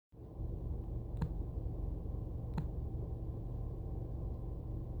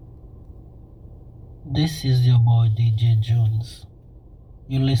This is your boy DJ Jones.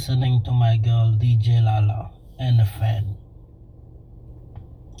 You're listening to my girl DJ Lala and a fan.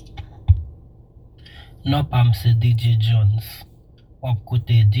 Non pam se DJ Jones. Wap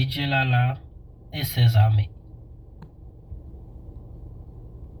koute DJ Lala et ses amis.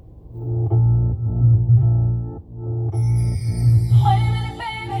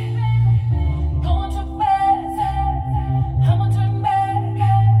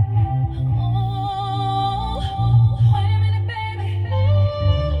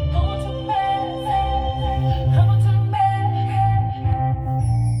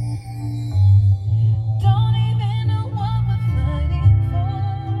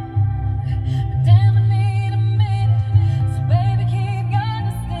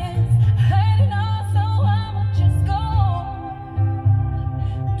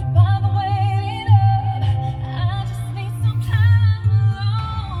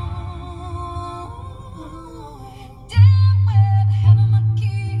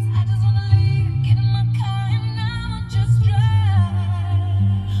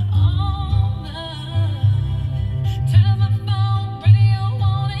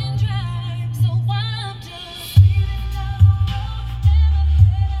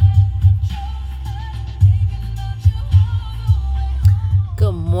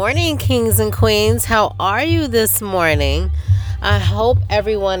 Morning, kings and queens. How are you this morning? I hope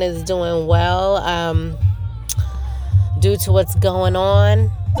everyone is doing well due to what's going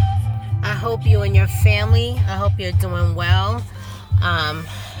on. I hope you and your family, I hope you're doing well.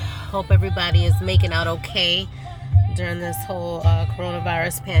 Hope everybody is making out okay during this whole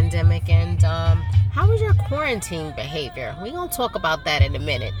coronavirus pandemic. And how was your quarantine behavior? We're going to talk about that in a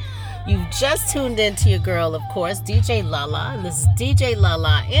minute. You've just tuned in to your girl, of course, DJ Lala, and this is DJ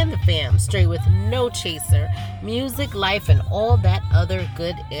Lala and the fam, straight with no chaser, music, life, and all that other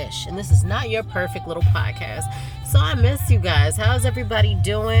good-ish. And this is not your perfect little podcast. So I miss you guys. How's everybody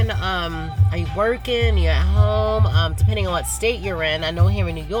doing? Are you working? You at home? Depending on what state you're in. I know here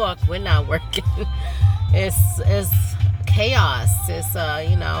in New York, we're not working. It's chaos. It's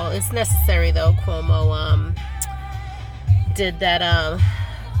it's necessary though. Cuomo did that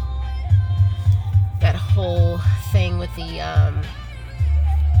that whole thing with the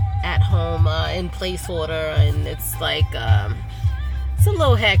at home in place order, and it's like it's a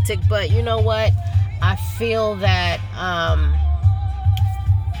little hectic, but you know what, I feel that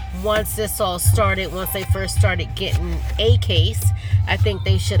once this all started, once they first started getting a case, I think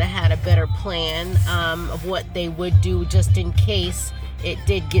they should have had a better plan of what they would do just in case it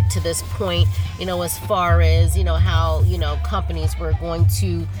did get to this point, as far as, how, companies were going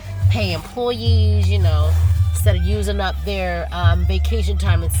to pay employees, instead of using up their vacation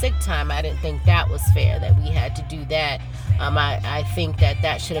time and sick time. I didn't think that was fair that we had to do that. I think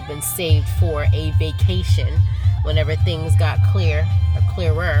that should have been saved for a vacation whenever things got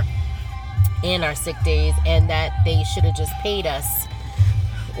clearer in our sick days, and that they should have just paid us,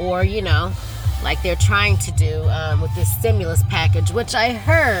 or like they're trying to do with this stimulus package, which I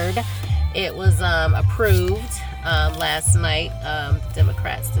heard it was approved last night.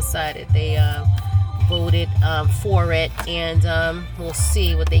 Democrats decided they voted for it, and we'll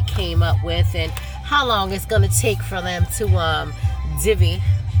see what they came up with and how long it's going to take for them to divvy,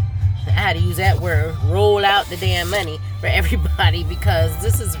 I had to use that word, roll out the damn money for everybody, because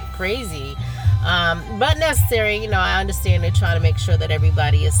this is crazy. But necessary, I understand they're trying to make sure that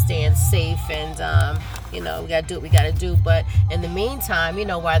everybody is staying safe, and we gotta do what we gotta do. But in the meantime,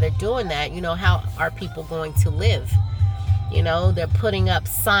 while they're doing that, how are people going to live? They're putting up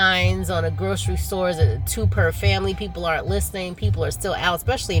signs on the grocery stores at 2 per family. People aren't listening. People are still out,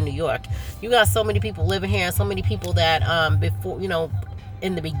 especially in New York. You got so many people living here, and so many people that before,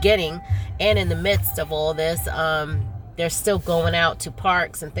 in the beginning and in the midst of all this, they're still going out to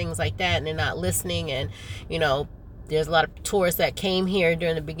parks and things like that, and they're not listening. And there's a lot of tourists that came here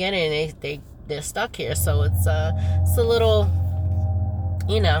during the beginning, and they're stuck here. So it's a little,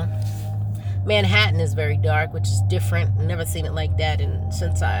 Manhattan is very dark, which is different. I've never seen it like that, and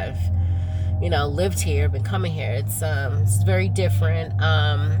since I've lived here, been coming here, it's very different.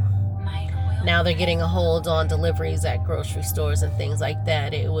 Now they're getting a hold on deliveries at grocery stores and things like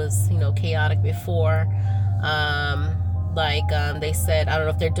that. It was chaotic before. They said, I don't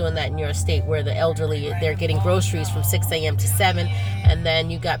know if they're doing that in your state, where the elderly, they're getting groceries from 6 a.m. to 7, and then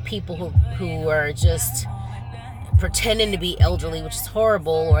you got people who are just pretending to be elderly, which is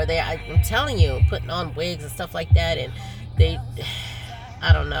horrible, or I'm telling you, putting on wigs and stuff like that, and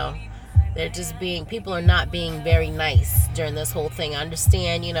I don't know, they're just people are not being very nice during this whole thing. I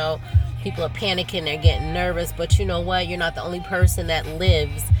understand, people are panicking, they're getting nervous, but you know what, you're not the only person that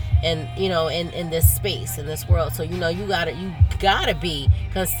lives and in this space, in this world. So you gotta be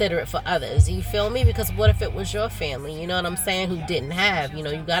considerate for others. You feel me? Because what if it was your family, you know what I'm saying, who didn't have, you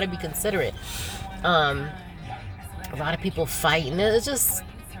gotta be considerate. A lot of people fighting. It's just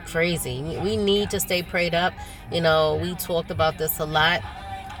crazy. We need to stay prayed up. We talked about this a lot.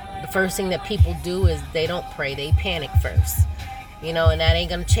 The first thing that people do is they don't pray. They panic first. And that ain't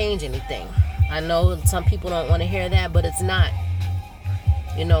gonna change anything. I know some people don't want to hear that, but it's not.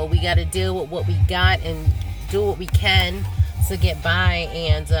 We got to deal with what we got and do what we can to get by,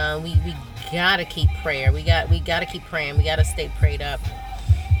 and we got to keep prayer. We got to keep praying. We got to stay prayed up.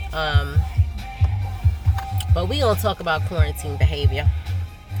 But we gonna talk about quarantine behavior,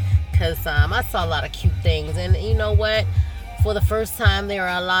 because I saw a lot of cute things, and you know what? For the first time, there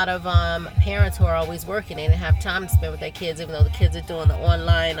are a lot of parents who are always working. They didn't have time to spend with their kids, even though the kids are doing the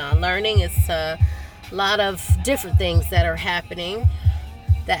online learning. It's a lot of different things that are happening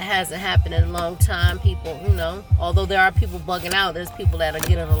that hasn't happened in a long time. People, although there are people bugging out, there's people that are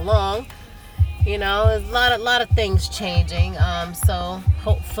getting along. There's a lot of things changing. So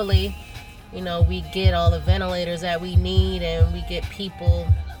hopefully, we get all the ventilators that we need, and we get people,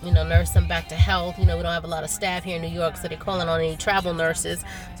 nurse them back to health. We don't have a lot of staff here in New York, so they're calling on any travel nurses.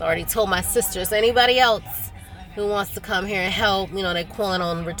 So I already told my sisters, anybody else who wants to come here and help, they're calling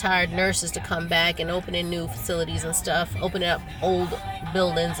on retired nurses to come back and opening new facilities and stuff, opening up old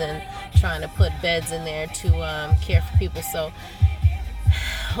buildings and trying to put beds in there to care for people. So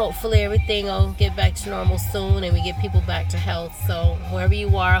hopefully everything will get back to normal soon, and we get people back to health. So wherever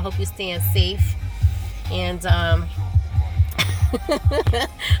you are, I hope you're staying safe. And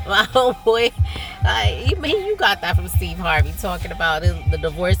my homeboy, you got that from Steve Harvey, talking about the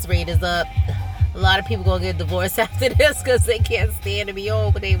divorce rate is up. A lot of people gonna get divorced after this because they can't stand to be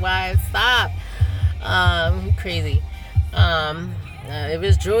home with their wives. Stop. Crazy. If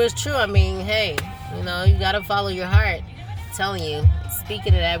it's true, it's true. I mean, hey, you gotta follow your heart. I'm telling you.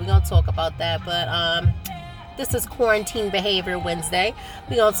 Speaking of that, we're gonna talk about that. But this is Quarantine Behavior Wednesday.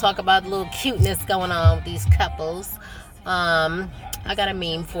 We're gonna talk about the little cuteness going on with these couples. I got a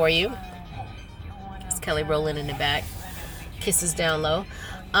meme for you. It's Kelly Rowland in the back. Kisses down low.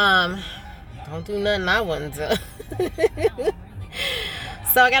 Don't do nothing I wouldn't do.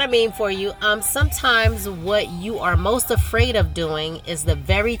 So I got a meme for you. Sometimes what you are most afraid of doing is the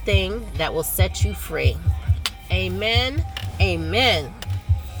very thing that will set you free. Amen. Amen.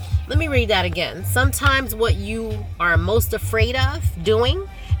 Let me read that again. Sometimes what you are most afraid of doing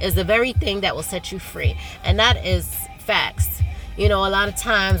is the very thing that will set you free. And that is facts. A lot of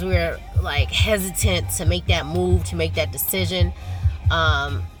times we're like hesitant to make that move, to make that decision,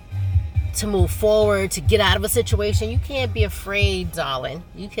 to move forward, to get out of a situation. You can't be afraid, darling.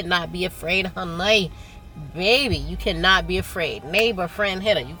 You cannot be afraid, honey. Baby, you cannot be afraid. Neighbor, friend,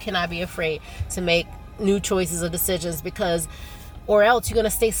 hitter, you cannot be afraid to make new choices or decisions, because or else you're going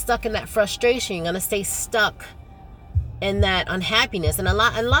to stay stuck in that frustration. You're going to stay stuck in that unhappiness. And a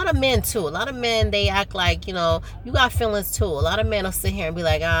lot of men too. A lot of men, they act like, you got feelings too. A lot of men will sit here and be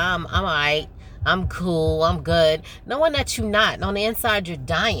like, I'm all right. I'm cool. I'm good. Knowing that you're not. On the inside, you're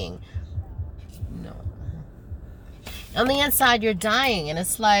dying. No. On the inside, you're dying. And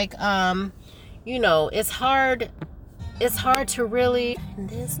it's like, it's hard. It's hard to really.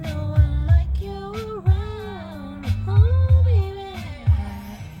 There's no one like you around. Oh, baby.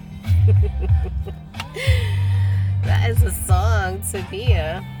 That is a song to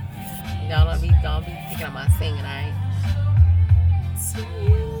Tia. Y'all don't be picking up my singing, alright? To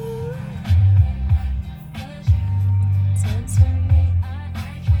you,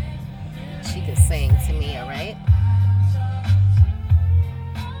 she could sing to me, alright?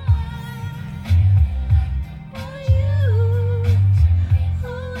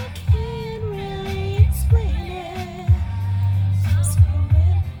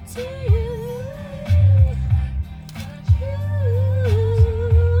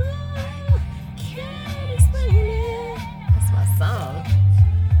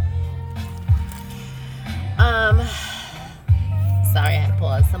 Sorry, I had to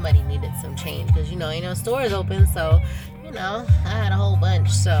pause. Somebody needed some change because stores open, so I had a whole bunch.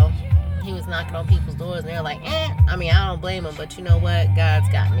 So he was knocking on people's doors, and they're like, I mean, I don't blame him, but you know what? God's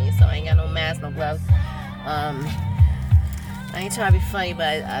got me, so I ain't got no mask, no gloves. I ain't trying to be funny,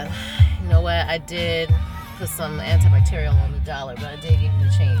 but you know what? I did put some antibacterial on the dollar, but I did give him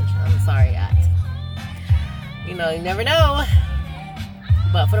the change. I'm sorry, you never know.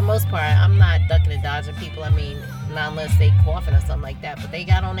 But for the most part, I'm not ducking and dodging people. I mean, not unless they coughing or something like that. But they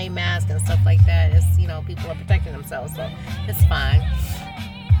got on a mask and stuff like that. It's, people are protecting themselves, so it's fine.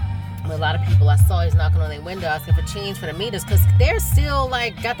 But lot of people I saw is knocking on their window asking for change for the meters, because they're still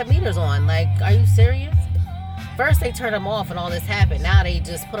like got the meters on. Like, are you serious? First they turned them off and all this happened. Now they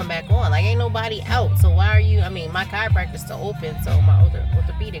just put them back on. Like, ain't nobody out. So why are you? I mean, my chiropractor's still open, so my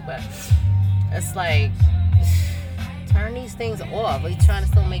orthopedic, but it's like, turn these things off. We're trying to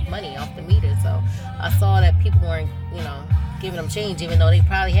still make money off the meter. So I saw that people weren't, giving them change, even though they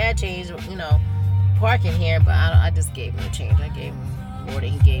probably had change, parking here. But I just gave him the change. I gave him more than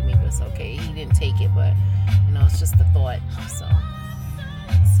he gave me, but it's okay. He didn't take it, but it's just a thought.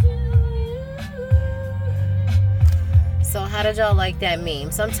 So how did y'all like that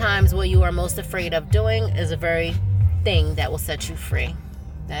meme? Sometimes what you are most afraid of doing is the very thing that will set you free.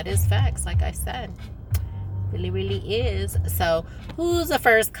 That is facts, like I said. Really, really is. So who's the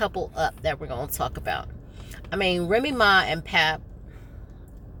first couple up that we're going to talk about? I mean, Remy Ma and Pap,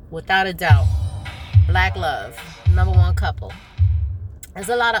 without a doubt, Black Love, #1 couple. There's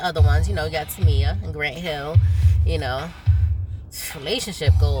a lot of other ones. You got Tamia and Grant Hill.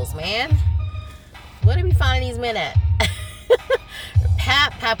 Relationship goals, man. Where do we find these men at?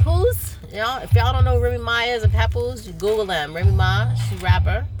 Papoose, if y'all don't know who Remy Ma is and Papoose, you Google them. Remy Ma, she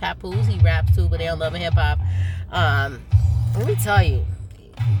rapper. Papoose, he raps too, but they don't love hip hop. Let me tell you,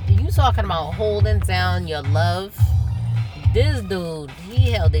 you talking about holding down your love. This dude,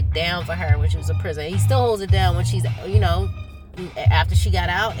 he held it down for her when she was in prison. He still holds it down when she's, after she got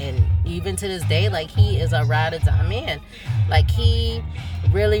out, and even to this day, like, he is a ride or die man. Like, he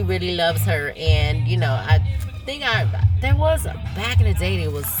really, really loves her. And I think there was back in the day,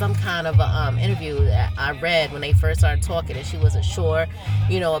 there was some kind of interview that I read when they first started talking, and she wasn't sure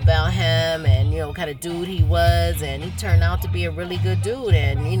about him and what kind of dude he was, and he turned out to be a really good dude,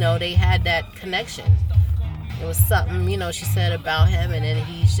 and they had that connection. It was something she said about him, and then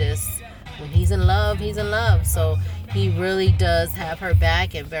he's just, when he's in love, he's in love. So he really does have her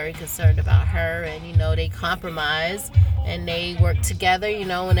back and very concerned about her, and they compromise and they work together.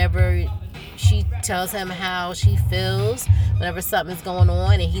 Whenever she tells him how she feels, whenever something's going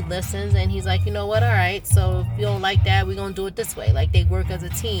on, and he listens, and he's like, you know what, all right, so if you don't like that, we're gonna do it this way. Like, they work as a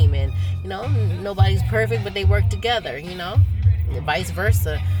team, and nobody's perfect, but they work together, and vice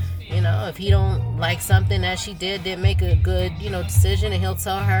versa. If he don't like something that she didn't make a good, decision, and he'll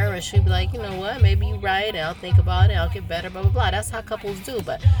tell her, and she'll be like, you know what, maybe you're right, and I'll think about it, I'll get better, blah, blah, blah. That's how couples do.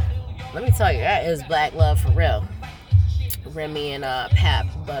 But let me tell you, that is Black Love for real. Remy and Pap.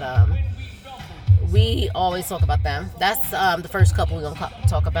 But we always talk about them. That's the first couple we're gonna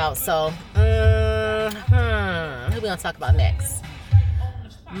talk about. So who we gonna talk about next?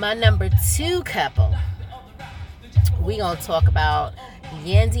 My #2 couple, we gonna talk about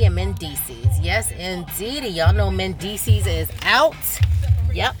Yandy and Mendeecees. Yes, indeed. Y'all know Mendeecees is out.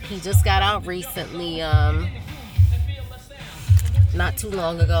 Yep, he just got out recently, not too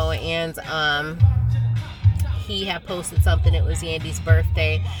long ago, and he had posted something. It was Yandy's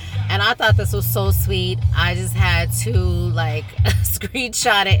birthday, and I thought this was so sweet. I just had to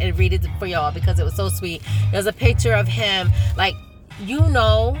screenshot it and read it for y'all because it was so sweet. There's a picture of him, like,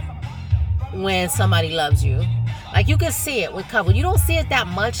 when somebody loves you. Like, you can see it with couples. You don't see it that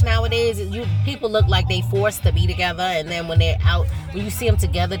much nowadays. People look like they forced to be together, and then when they're out, when you see them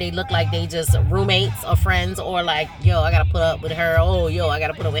together, they look like they just roommates or friends, or like, yo, I gotta put up with her. Oh, yo, I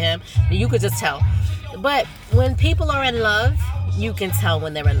gotta put up with him. You could just tell. But when people are in love, you can tell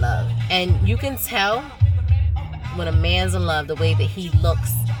when they're in love, and you can tell when a man's in love the way that he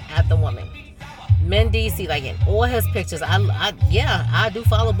looks at the woman. Mendeecees, like, in all his pictures, I do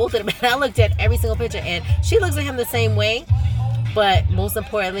follow both of them. I looked at every single picture, and she looks at him the same way. But most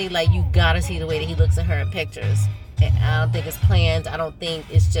importantly, like, you gotta see the way that he looks at her in pictures. And I don't think it's planned. I don't think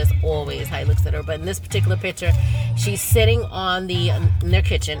it's just always how he looks at her. But in this particular picture, she's sitting in their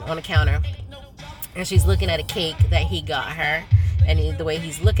kitchen on the counter, and she's looking at a cake that he got her. And the way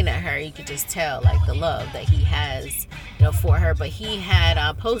he's looking at her, you could just tell, like, the love that he has, for her. But he had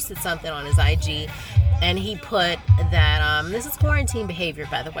posted something on his IG, and he put that, this is quarantine behavior,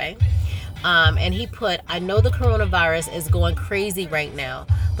 by the way. And he put, I know the coronavirus is going crazy right now,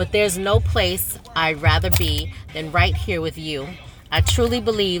 but there's no place I'd rather be than right here with you. I truly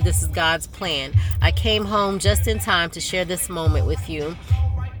believe this is God's plan. I came home just in time to share this moment with you,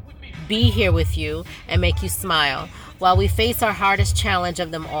 be here with you, and make you smile while we face our hardest challenge of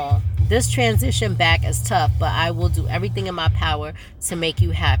them all. This transition back is tough, but I will do everything in my power to make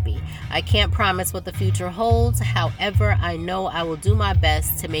you happy. I can't promise what the future holds. However, I know I will do my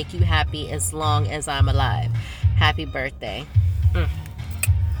best to make you happy as long as I'm alive. Happy birthday.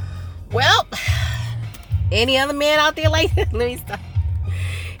 Well, any other man out there like that? Let me stop.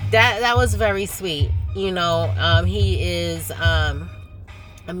 That was very sweet. He is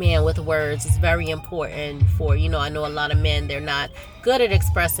a man with words is very important for, I know a lot of men, they're not good at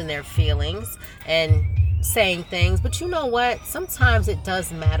expressing their feelings and saying things, but you know what? Sometimes it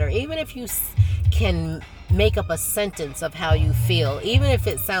does matter. Even if you can make up a sentence of how you feel, even if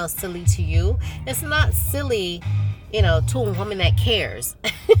it sounds silly to you, it's not silly, to a woman that cares.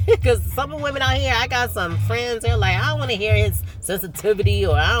 Because some women out here, I got some friends, they're like, I don't want to hear his sensitivity,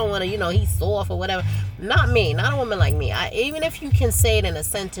 or I don't want to, he's soft or whatever. Not me, not a woman like me. Even if you can say it in a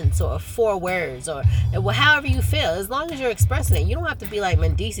sentence or 4 words or however you feel, as long as you're expressing it, you don't have to be like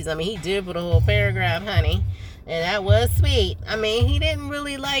Mendices. I mean, he did put a whole paragraph, honey. And that was sweet. I mean, he didn't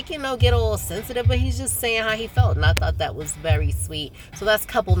really get all sensitive, but he's just saying how he felt. And I thought that was very sweet. So that's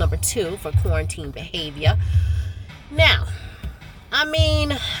couple number 2 for quarantine behavior. Now, I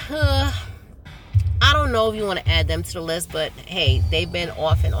mean, I don't know if you want to add them to the list, but hey, they've been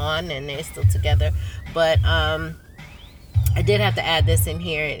off and on and they're still together. But I did have to add this in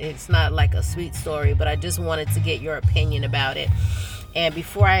here. It's not like a sweet story, but I just wanted to get your opinion about it. And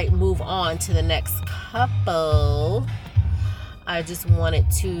before I move on to the next couple, I just wanted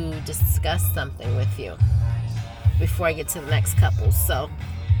to discuss something with you before I get to the next couple. So,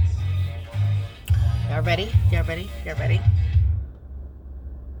 y'all ready? Y'all ready? Y'all ready?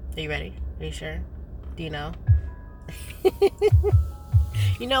 Are you ready? Are you sure? Do you know?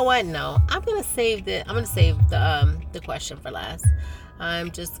 You know what? No. I'm gonna save the question for last.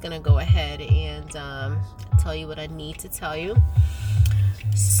 I'm just gonna go ahead and tell you what I need to tell you.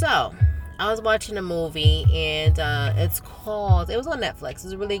 So, I was watching a movie, and it was on Netflix. It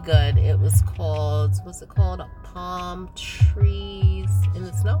was really good. It was called, what's it called? Palm Trees in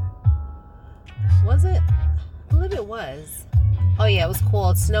the Snow? Was it? I believe it was. Oh yeah, it was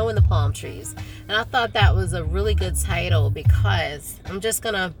called Snow in the Palm Trees. And I thought that was a really good title because I'm just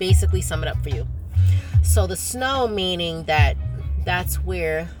going to basically sum it up for you. So the snow, meaning that's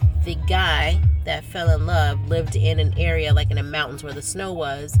where the guy that fell in love lived in an area like in the mountains where the snow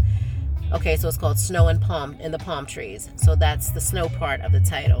was. Okay, so it's called Snow in the Palm Trees. So that's the snow part of the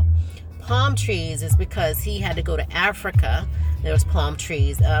title. Palm trees is because he had to go to Africa. There was palm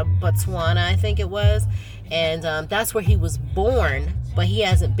trees, Botswana, I think it was. And that's where he was born, but he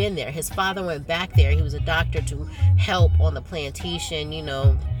hasn't been there. His father went back there. He was a doctor to help on the plantation,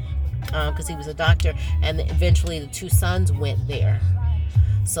 because he was a doctor. And eventually the 2 sons went there.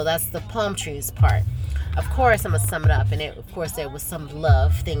 So that's the palm trees part. Of course, I'm going to sum it up. And of course, there was some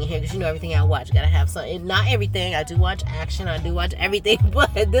love thing in here. Because everything I watch, got to have something. Not everything. I do watch action. I do watch everything.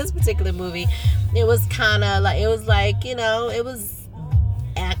 But this particular movie, it was kind of like, it was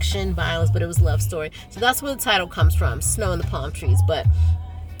action, violence, but it was love story. So that's where the title comes from, Snow in the Palm Trees. But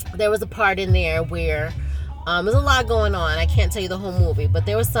there was a part in there where there's a lot going on. I can't tell you the whole movie, but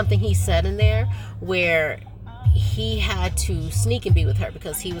there was something he said in there where he had to sneak and be with her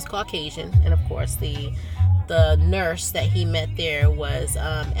because he was Caucasian, and of course the nurse that he met there was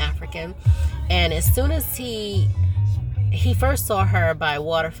African. And as soon as he first saw her by the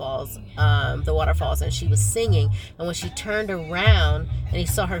waterfalls, and she was singing, and when she turned around and he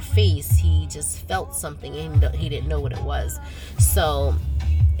saw her face, he just felt something, and he didn't know what it was. So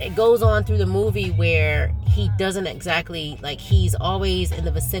it goes on through the movie where he doesn't exactly, he's always in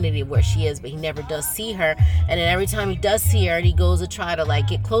the vicinity of where she is, but he never does see her. And then every time he does see her and he goes to try to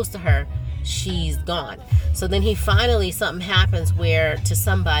get close to her, she's gone. So then something happens where to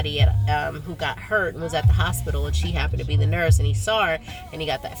somebody who got hurt and was at the hospital, and she happened to be the nurse, and he saw her and he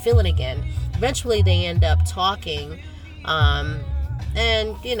got that feeling again. Eventually they end up talking, and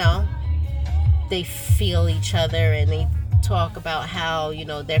they feel each other, and they talk about how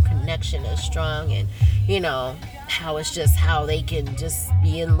their connection is strong, and how it's just how they can just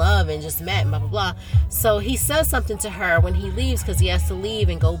be in love and just met, blah blah blah. So he says something to her when he leaves, because he has to leave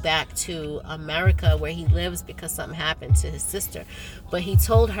and go back to America where he lives because something happened to his sister. But he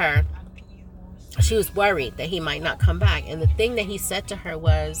told her, she was worried that he might not come back, and the thing that he said to her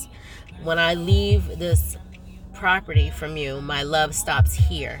was, when I leave this property from you, my love stops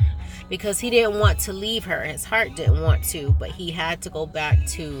here. Because he didn't want to leave her. His heart didn't want to, but he had to go back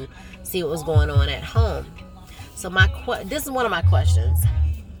to see what was going on at home. So this is one of my questions.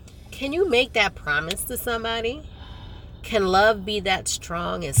 Can you make that promise to somebody? Can love be that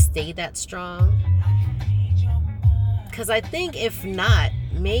strong and stay that strong? Because I think if not,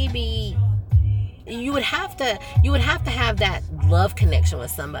 maybe you would have to have that love connection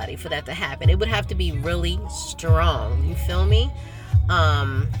with somebody for that to happen. It would have to be really strong. You feel me?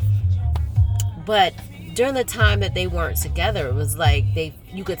 But during the time that they weren't together, it was like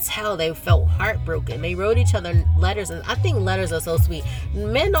you could tell they felt heartbroken. They wrote each other letters, and I think letters are so sweet.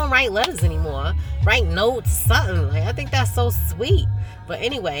 Men don't write letters anymore. Write notes, something. I think that's so sweet. But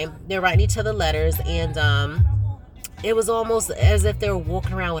anyway, they're writing each other letters, and it was almost as if they were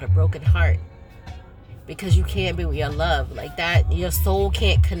walking around with a broken heart, because you can't be with your love like that. Your soul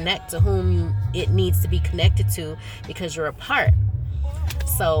can't connect to whom it needs to be connected to because you're apart.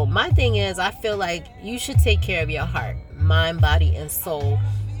 So my thing is, I feel like you should take care of your heart, mind, body, and soul.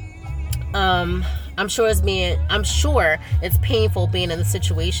 I'm sure it's painful being in the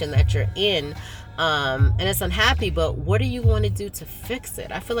situation that you're in, and it's unhappy, but what are you going to do to fix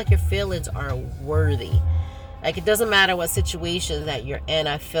it? I feel like your feelings are worthy. Like, it doesn't matter what situation that you're in.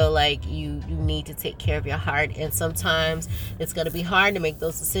 I feel like you need to take care of your heart, and sometimes it's going to be hard to make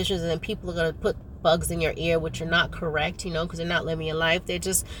those decisions, and then people are going to put bugs in your ear, which are not correct, because they're not living your life.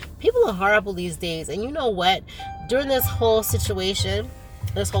 People are horrible these days. And you know what? During this whole situation,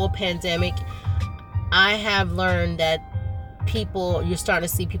 this whole pandemic, I have learned that you're starting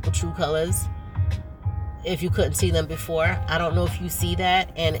to see people true colors if you couldn't see them before. I don't know if you see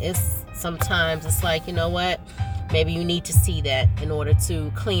that, and sometimes it's like, you know what, maybe you need to see that in order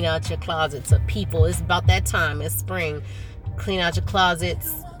to clean out your closets of people. It's about that time. It's spring. Clean out your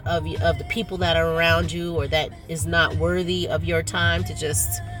closets of the people that are around you, or that is not worthy of your time, to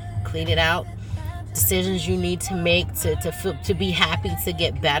just clean it out. Decisions you need to make to be happy, to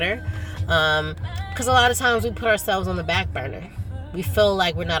get better, because a lot of times we put ourselves on the back burner. We feel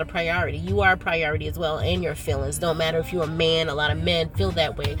like we're not a priority. You are a priority as well, and your feelings. Don't matter if you're a man. A lot of men feel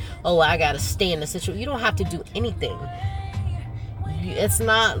that way. Oh, I gotta stay in the situation. You don't have to do anything. It's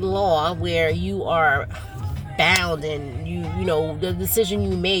not law where you are bound, and the decision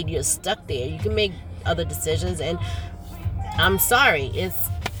you made, you're stuck there. You can make other decisions, and I'm sorry,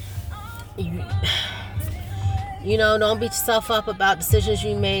 don't beat yourself up about decisions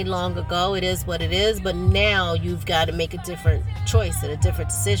you made long ago. It is what it is, but now you've got to make a different choice and a different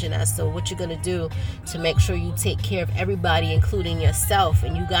decision as to what you're going to do to make sure you take care of everybody, including yourself,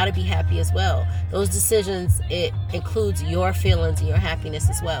 and you got to be happy as well. Those decisions, it includes your feelings and your happiness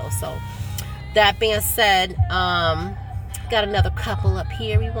as well. So that being said, got another couple up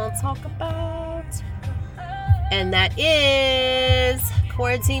here we want to talk about, and that is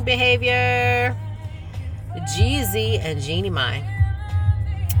quarantine behavior. Jeezy and Jeannie Mai.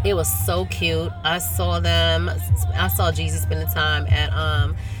 It was so cute. I saw Jeezy spending time at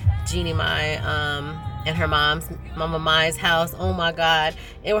Jeannie Mai and her Mama Mai's house. Oh my God.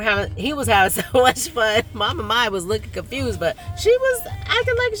 He was having so much fun. Mama Mai was looking confused, but she was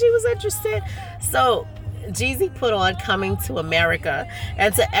acting like she was interested. So Jeezy put on Coming to America,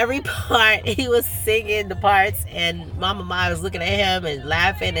 and to every part he was singing the parts, and Mama Mai was looking at him and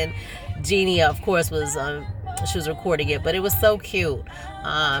laughing, and Jeannie, of course, she was recording it, but it was so cute.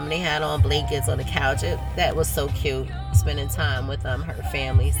 They had on blankets on the couch. That was so cute, spending time with her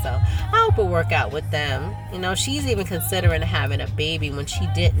family. So I hope it work out with them. She's even considering having a baby when she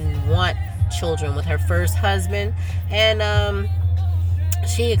didn't want children with her first husband. And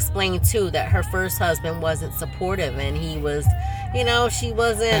she explained too that her first husband wasn't supportive, and he was,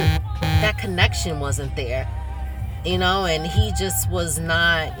 that connection wasn't there. And he just was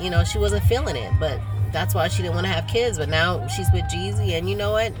not, she wasn't feeling it, but that's why she didn't want to have kids. But now she's with Jeezy, and you know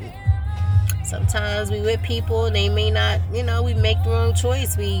what? Sometimes we with people, and they may not, we make the wrong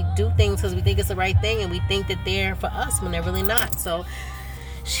choice. We do things because we think it's the right thing, and we think that they're for us when they're really not. So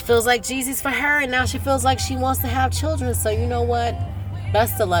she feels like Jeezy's for her, and now she feels like she wants to have children. So you know what?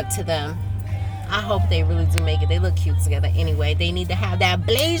 Best of luck to them. I hope they really do make it. They look cute together anyway. They need to have that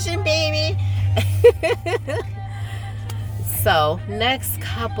blazing baby. So, next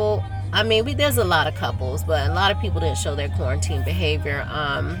couple, there's a lot of couples, but a lot of people didn't show their quarantine behavior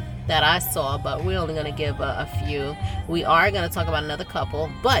that I saw, but we're only going to give a few. We are going to talk about another couple,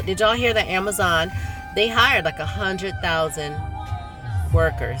 but did y'all hear that Amazon, they hired like 100,000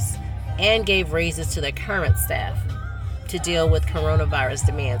 workers and gave raises to their current staff to deal with coronavirus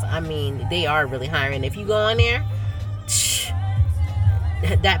demands? They are really hiring. If you go on there,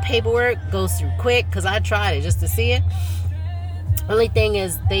 that paperwork goes through quick, because I tried it just to see it. Only thing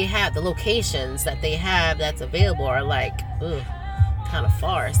is, they have the locations that they have that's available are like, kind of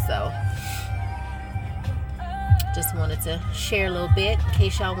far. So just wanted to share a little bit in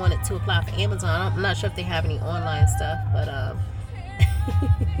case y'all wanted to apply for Amazon. I'm not sure if they have any online stuff, but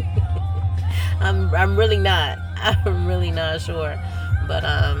I'm really not sure. But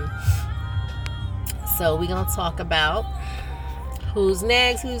so we're gonna talk about who's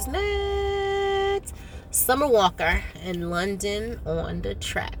next. Summer Walker and London on the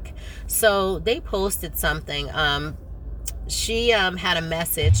Track. So they posted something. She had a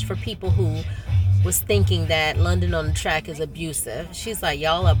message for people who was thinking that London on the Track is abusive. She's like,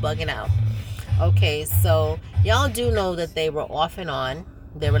 y'all are bugging out. Okay, so y'all do know that they were off and on.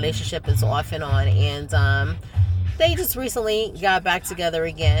 Their relationship is off and on, and they just recently got back together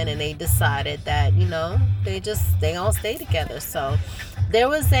again, and they decided that, you know, they all stay together. So there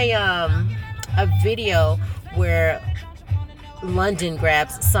was a video where London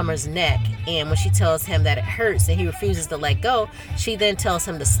grabs Summer's neck, and when she tells him that it hurts and he refuses to let go, she then tells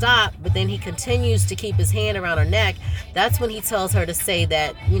him to stop, but then he continues to keep his hand around her neck. That's when he tells her to say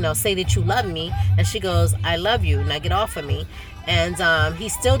that, you know, say that you love me, and she goes, I love you, now get off of me. And he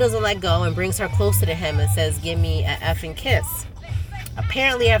still doesn't let go and brings her closer to him and says, give me an effing kiss.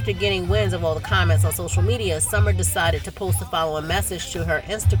 Apparently, after getting winds of all the comments on social media, Summer decided to post the following message to her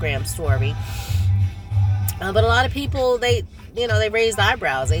Instagram story. But a lot of people, they raised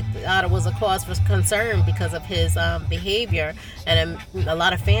eyebrows. They thought it was a cause for concern because of his behavior, and a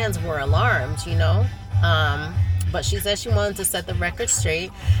lot of fans were alarmed, you know. But she said she wanted to set the record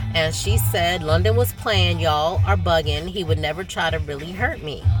straight, and she said London was playing, y'all are bugging. He would never try to really hurt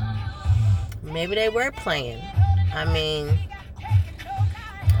me. Maybe they were playing. I mean,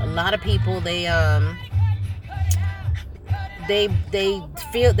 a lot of people, they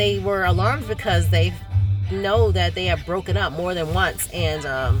feel they were alarmed because they know that they have broken up more than once, and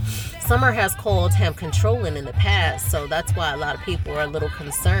Summer has called him controlling in the past, so that's why a lot of people are a little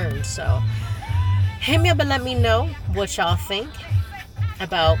concerned. So hit me up and let me know what y'all think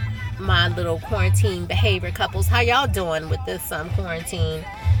about my little quarantine behavior couples. How y'all doing with this quarantine?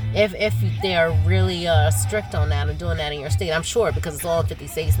 If they're really strict on that and doing that in your state, I'm sure, because it's all in 50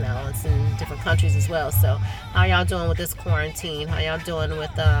 states now. It's in different countries as well. So how y'all doing with this quarantine? How y'all doing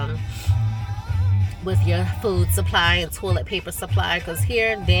with your food supply and toilet paper supply? Because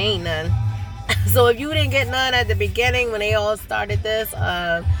here they ain't none. So if you didn't get none at the beginning when they all started this,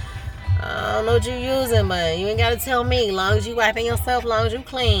 I don't know what you're using, but you ain't got to tell me. As long as you wiping yourself, as long as you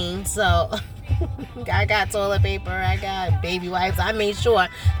clean. So I got toilet paper, I got baby wipes. I made sure,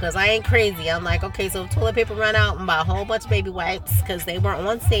 because I ain't crazy. I'm like, okay, so if toilet paper run out, I'm buy a whole bunch of baby wipes because they weren't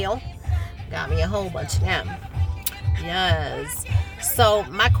on sale. Got me a whole bunch of them. Yes. So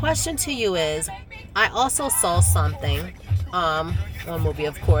my question to you is, I also saw something, one movie,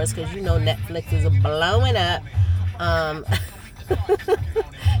 of course, because you know Netflix is blowing up,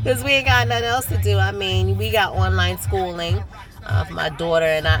 because we ain't got nothing else to do. I mean, we got online schooling for my daughter,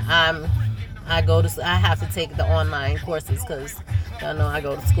 and I have to take the online courses because y'all know I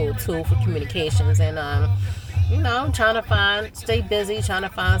go to school too for communications, and you know, trying to stay busy, trying to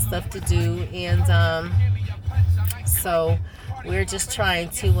find stuff to do, and so we're just trying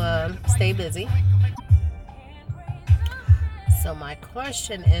to stay busy. So my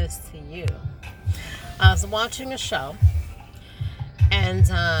question is to you. I was watching a show, and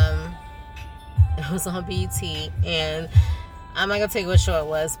it was on BET, and I'm not gonna tell you what show it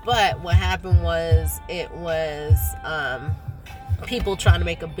was, but what happened was it was people trying to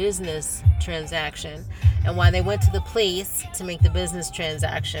make a business transaction, and while they went to the place to make the business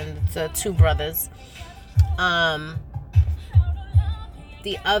transaction, the two brothers,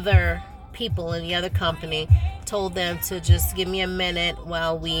 the other people in the other company told them to just give me a minute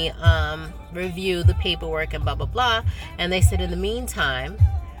while we review the paperwork and blah blah blah, and they said in the meantime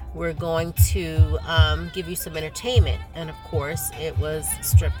we're going to give you some entertainment. And of course it was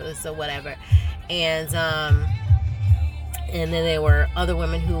strippers or whatever, and then there were other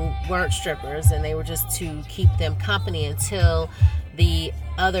women who weren't strippers, and they were just to keep them company until the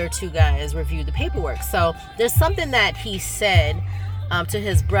other two guys reviewed the paperwork. So there's something that he said to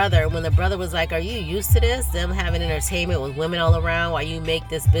his brother, when the brother was like, are you used to this, them having entertainment with women all around while you make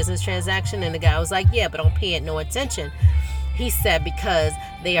this business transaction? And the guy was like, yeah, but don't pay it no attention. He said, because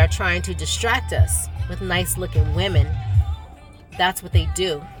they are trying to distract us with nice looking women. That's what they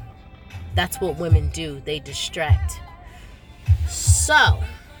do. That's what women do. They distract. So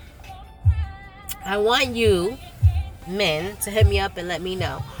I want you men to hit me up and let me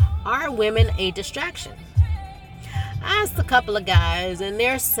know, are women a distraction? I asked a couple of guys, and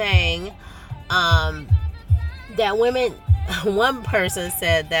they're saying that women, one person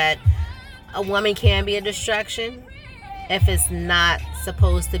said that a woman can be a distraction if it's not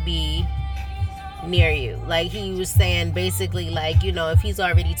supposed to be near you. Like, he was saying basically, like, you know, if he's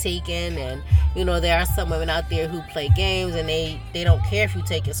already taken, and you know, there are some women out there who play games, and they don't care if you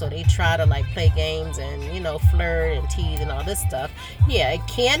take it, so they try to like play games and, you know, flirt and tease and all this stuff. Yeah, it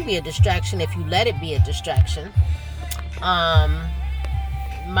can be a distraction if you let it be a distraction. My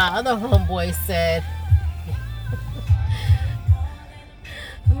other homeboy said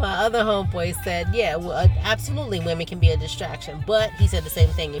yeah, well, absolutely women can be a distraction, but he said the same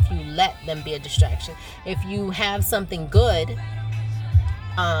thing, if you let them be a distraction. If you have something good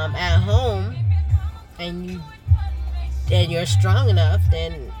at home and you're strong enough,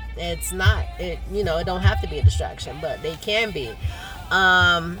 then it's not, it don't have to be a distraction, but they can be.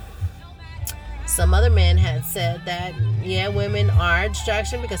 Some other men had said that, yeah, women are a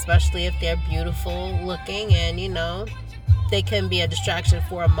distraction, because especially if they're beautiful looking, and they can be a distraction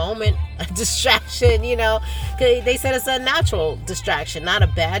for a moment. A distraction, they said it's a natural distraction, not a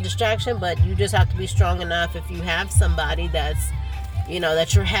bad distraction, but you just have to be strong enough if you have somebody that's,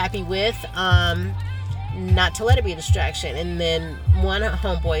 that you're happy with, not to let it be a distraction. And then one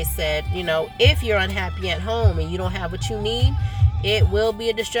homeboy said, if you're unhappy at home and you don't have what you need, it will be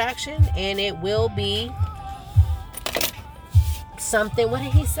a distraction, and it will be something. What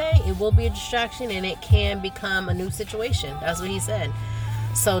did he say? It will be a distraction, and it can become a new situation. That's what he said.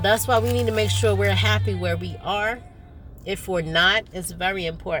 So that's why we need to make sure we're happy where we are. If we're not, it's very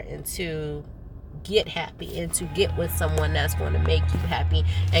important to get happy and to get with someone that's going to make you happy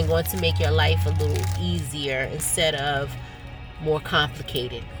and going to make your life a little easier instead of more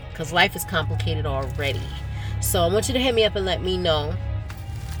complicated, because life is complicated already. So I want you to hit me up and let me know.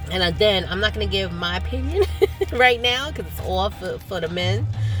 And then I'm not going to give my opinion right now, because it's all for the men.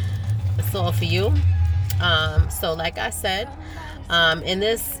 It's all for you. So like I said, in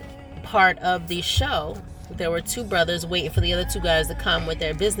this part of the show, there were two brothers waiting for the other two guys to come with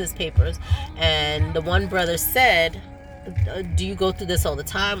their business papers. And the one brother said, do you go through this all the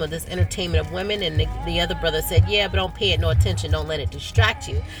time, or this entertainment of women? And the other brother said, yeah, but don't pay it no attention. Don't let it distract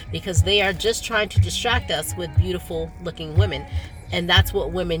you, because they are just trying to distract us with beautiful looking women. And that's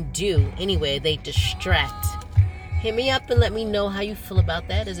what women do anyway. They distract. Hit me up and let me know how you feel about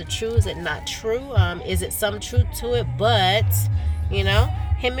that. Is it true? Is it not true? Is it some truth to it? But,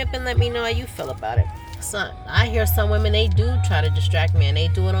 hit me up and let me know how you feel about it. So I hear some women, they do try to distract me, and they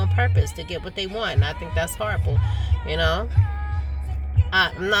do it on purpose to get what they want. And I think that's horrible.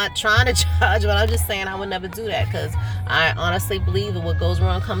 I'm not trying to judge, but I'm just saying I would never do that, because I honestly believe that what goes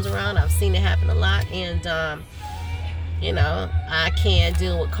around comes around. I've seen it happen a lot, and I can't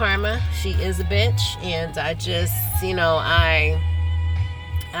deal with karma. She is a bitch, and I just, I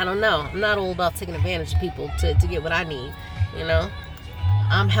don't know. I'm not all about taking advantage of people to get what I need.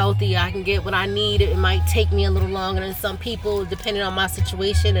 I'm healthy. I can get what I need. It might take me a little longer than some people, depending on my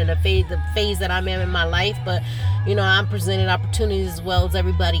situation and the phase that I'm in my life. But, I'm presented opportunities as well as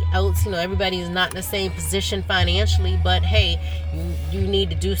everybody else. Everybody is not in the same position financially. But, hey, you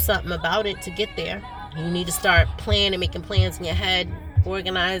need to do something about it to get there. You need to start planning, making plans in your head,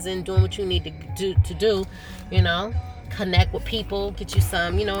 organizing, doing what you need to do. Connect with people, get you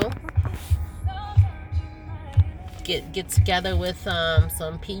some, get together with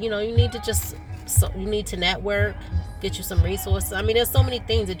some people. You need to you need to network, get you some resources. I mean, there's so many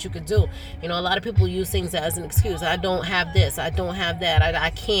things that you could do. A lot of people use things as an excuse. I don't have this, I don't have that,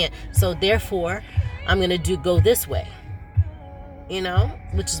 I can't, so therefore I'm gonna go this way,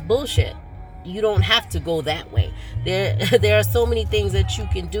 which is bullshit. You don't have to go that way. There are so many things that you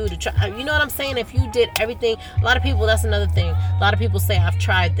can do to try. You know what I'm saying? If you did everything, a lot of people, that's another thing. A lot of people say, I've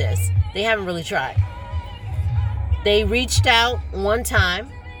tried this. They haven't really tried. They reached out one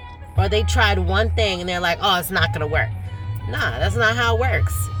time, or they tried one thing, and they're like, oh, it's not going to work. Nah, that's not how it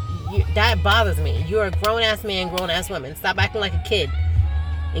works. That bothers me. You're a grown-ass man, grown-ass woman. Stop acting like a kid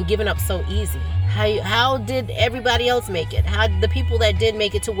and giving up so easy. How did everybody else make it? How did the people that did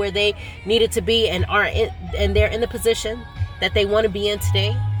make it to where they needed to be and they're in the position that they want to be in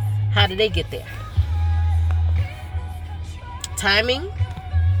today, how did they get there? Timing?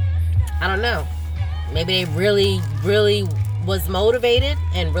 I don't know. Maybe they really, really was motivated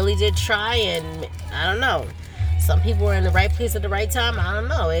and really did try, and I don't know. Some people were in the right place at the right time. I don't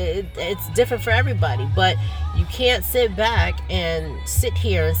know. It's different for everybody. But you can't sit back and sit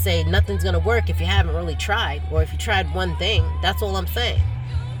here and say nothing's going to work if you haven't really tried. Or if you tried one thing. That's all I'm saying.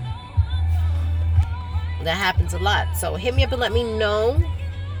 That happens a lot. So hit me up and let me know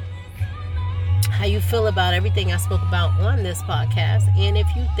how you feel about everything I spoke about on this podcast. And if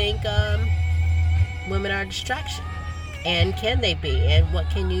you think women are a distraction. And can they be? And what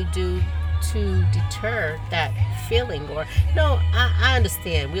can you do to deter that feeling? Or no, I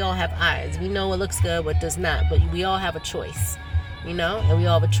understand. We all have eyes. We know what looks good, what does not. But we all have a choice, and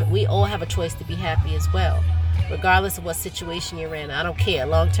we all have a choice to be happy as well, regardless of what situation you're in. I don't care.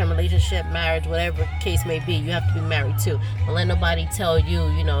 Long-term relationship, marriage, whatever case may be, you have to be married too. Don't let nobody tell you,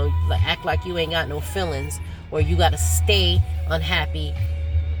 act like you ain't got no feelings, or you got to stay unhappy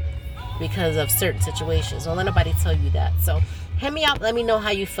because of certain situations. Don't let nobody tell you that. So hit me up. Let me know how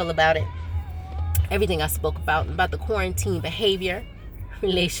you feel about it. Everything I spoke about the quarantine behavior,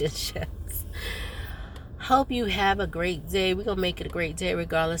 relationships. hope you have a great day. We're going to make it a great day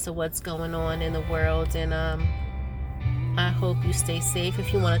regardless of what's going on in the world. And I hope you stay safe.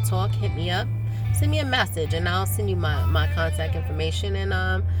 If you want to talk, hit me up. Send me a message and I'll send you my contact information,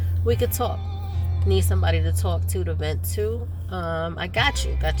 and we could talk. Need somebody to talk to vent to. I got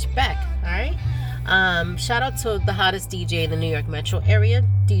your back. All right. Shout out to the hottest DJ in the New York metro area,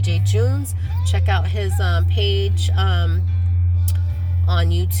 DJ Junes. Check out his page on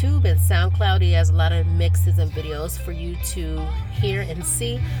YouTube and SoundCloud. He has a lot of mixes and videos for you to hear and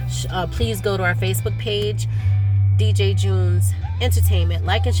see. Please go to our Facebook page, DJ Junes Entertainment.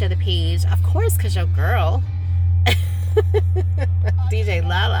 Like and share the page, of course, because your girl DJ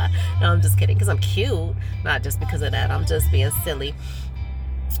Lala. No, I'm just kidding, because I'm cute, not just because of that. I'm just being silly.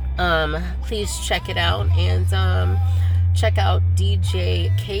 Please check it out, and check out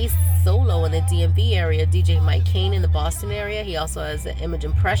DJ K Solo in the DMV area, DJ Mike Kane in the Boston area. He also has an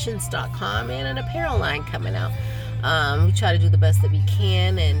imageimpressions.com and an apparel line coming out. We try to do the best that we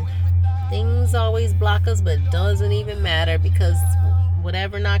can, and things always block us, but it doesn't even matter, because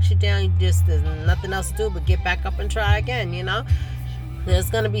whatever knocks you down, there's nothing else to do but get back up and try again. There's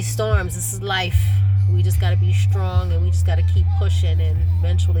gonna be storms. This is life. We just gotta be strong, and we just gotta keep pushing, and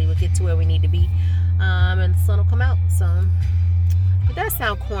eventually we'll get to where we need to be, and the sun will come out. So it does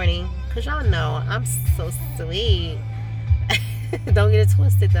sound corny, because y'all know I'm so sweet. Don't get it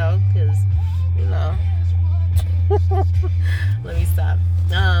twisted though, because let me stop.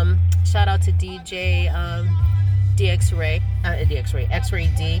 Shout out to DJ X-Ray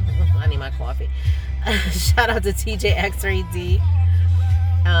D. I need my coffee. Shout out to TJ X-Ray D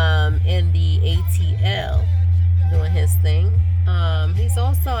in the ATL doing his thing. He's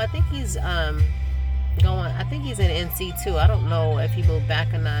also, I think he's in NC too. I don't know if he moved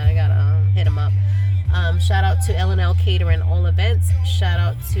back or not. I gotta hit him up. Shout out to L&L Catering All Events. Shout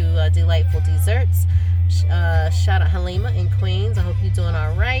out to Delightful Desserts. Shout out Halima in Queens. I hope you're doing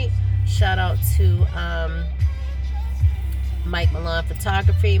all right. Shout out to Mike Milan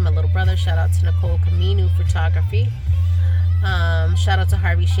Photography, my little brother. Shout out to Nicole Camino Photography. Shout out to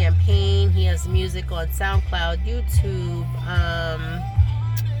Harvey Champagne. He has music on SoundCloud, YouTube,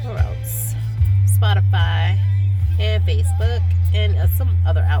 where else? Spotify and Facebook, and some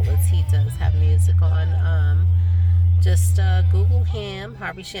other outlets he does have music on. Just Google him,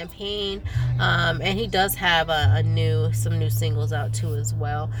 Harvey Champagne, and he does have some new singles out too as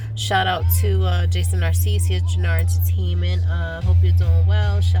well. Shout out to Jason Narcisse, he has Jannar Entertainment. Hope you're doing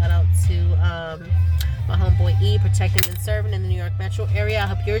well. Shout out to my homeboy E, Protecting and Serving in the New York metro area. I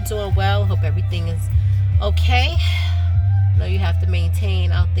hope you're doing well. Hope everything is okay. I know you have to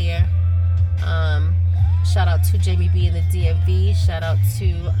maintain out there. Shout out to Jamie B in the DMV. Shout out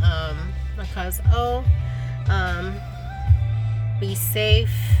to my cousin O. Be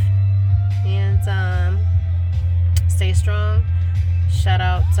safe and stay strong. Shout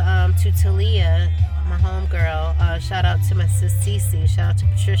out to Talia, my homegirl. Shout out to my sis Cece. Shout out to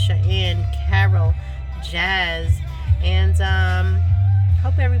Patricia, Ann, Carol, Jazz, and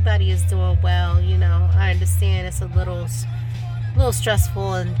hope everybody is doing well. I understand it's a little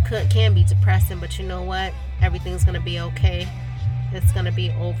stressful and can be depressing, but you know what? Everything's gonna be okay. It's gonna be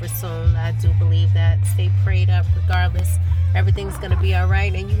over soon. I do believe that. Stay prayed up regardless. Everything's gonna be all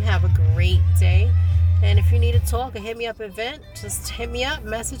right, and you have a great day. And if you need to talk or hit me up at vent, just hit me up,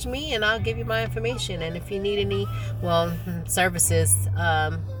 message me, and I'll give you my information. And if you need any services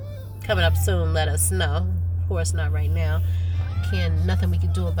coming up soon, let us know. Of course, not right now. Nothing we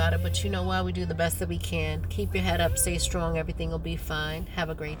can do about it, but you know what? We do the best that we can. Keep your head up, stay strong, everything will be fine. Have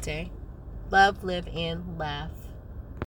a great day. Love, live, and laugh.